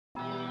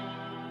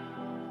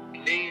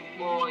Big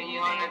boy, you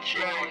on the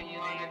track.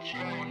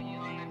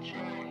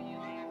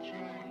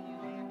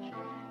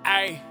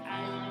 Ayy.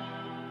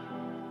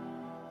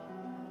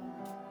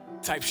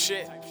 Type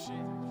shit.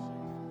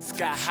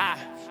 Sky high.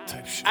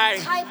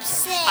 Ayy.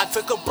 I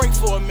took a break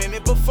for a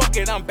minute, but fuck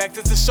it, I'm back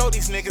just to show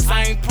these niggas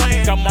I ain't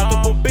playing. Got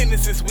multiple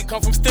businesses, we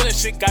come from stealing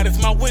shit. God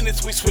is my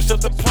witness, we switched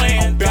up the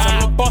plan. Bitch,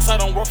 I'm the boss, I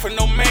don't work for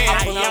no man.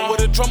 I pull out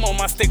with a drum on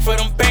my stick for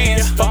them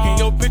bands. Fucking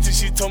your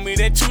bitches, she told me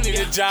that you need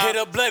a job. Hit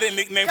a bloody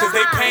nickname cause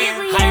they paying.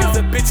 High as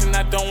a bitch and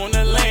I don't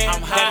wanna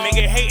land. That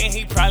nigga hating,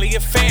 he probably a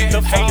fan.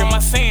 The fake am I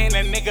saying,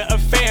 that nigga a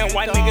fan.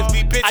 White niggas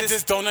be bitches, I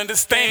just don't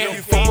understand.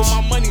 You fuck with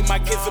my money, my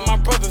kids and my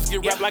brothers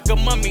get wrapped like a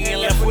mummy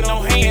and left with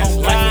no hands.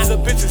 Life is a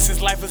bitch since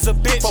life is a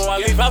bitch. Before I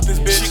leave out this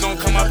bitch, she gon'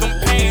 come out them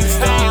pants.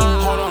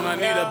 Hold on, I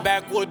need a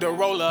backwood to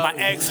roll up.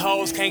 My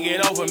ex-hoes can't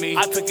get over me.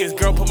 I took his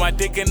girl, put my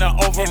dick in the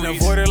ovaries and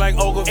avoid her like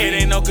Ogilvy. It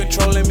ain't no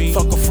controlling me.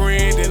 Fuck a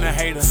friend and a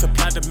hater.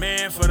 Supply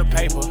demand for the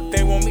paper.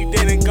 They want me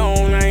dead and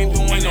gone, I ain't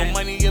doing no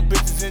money. Your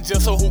bitches in jail,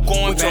 so who going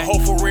back? With your hoe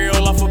for real,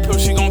 off a pill,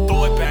 she gon'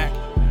 throw it back.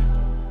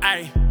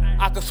 Ayy.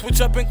 I could switch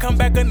up and come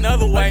back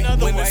another way.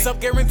 When it's up,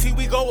 guarantee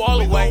we go all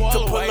the way. To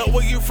pull up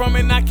where you from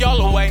and knock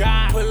y'all away.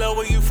 Pull up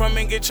where you from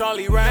and get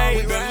Charlie right.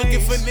 We been looking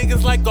for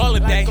niggas like all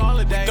day.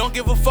 We don't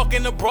give a fuck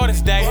in the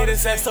broadest day. Hit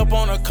his ass up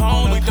on a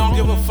cone. We don't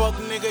give a fuck,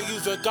 nigga,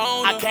 use a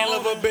donor. I can't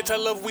love a bitch, I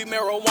love weed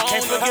marijuana.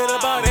 Can't forget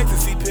about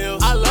ecstasy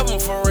pills. I love them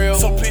for real.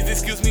 So please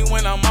excuse me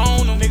when I'm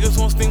on them. Niggas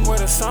won't sting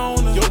with a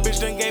sauna. Your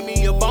bitch done gave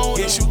me a bone.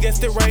 Yes, you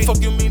guessed it right. Fuck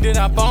you mean that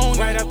I boned?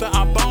 Right after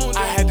I boned,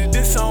 I had to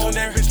disown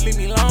that bitch, leave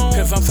me alone.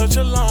 Cause I'm such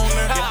a loner.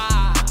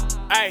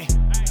 Ayy,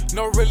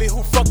 no really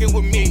who fucking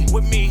with me,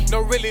 no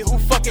really who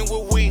fucking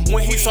with we.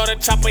 When he saw the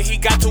chopper, he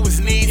got to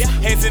his knees,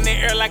 hands in the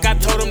air like I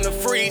told him to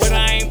freeze. But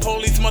I ain't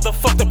police,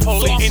 motherfuck the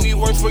police. Any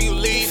words where you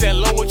leave, said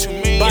low what you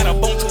mean. Bought a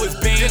bone to his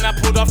bean, then I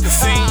pulled off the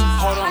scene.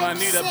 Hold on, I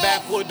need a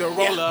backwood to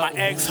roll up. My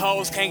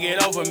ex-hoes can't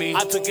get over me.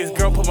 I took his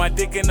girl, put my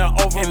dick in the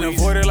ovaries and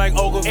avoid her like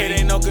Ogilvy. It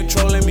ain't no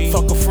controlling me.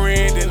 Fuck a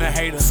friend and a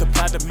hater.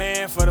 Supply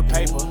demand for the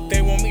paper.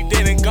 They want me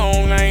dead and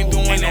gone, I ain't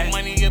doing that. No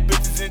money, your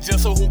bitches in jail,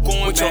 so who going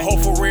back? With your hoe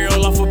for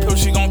real, off a pill,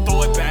 she gon' throw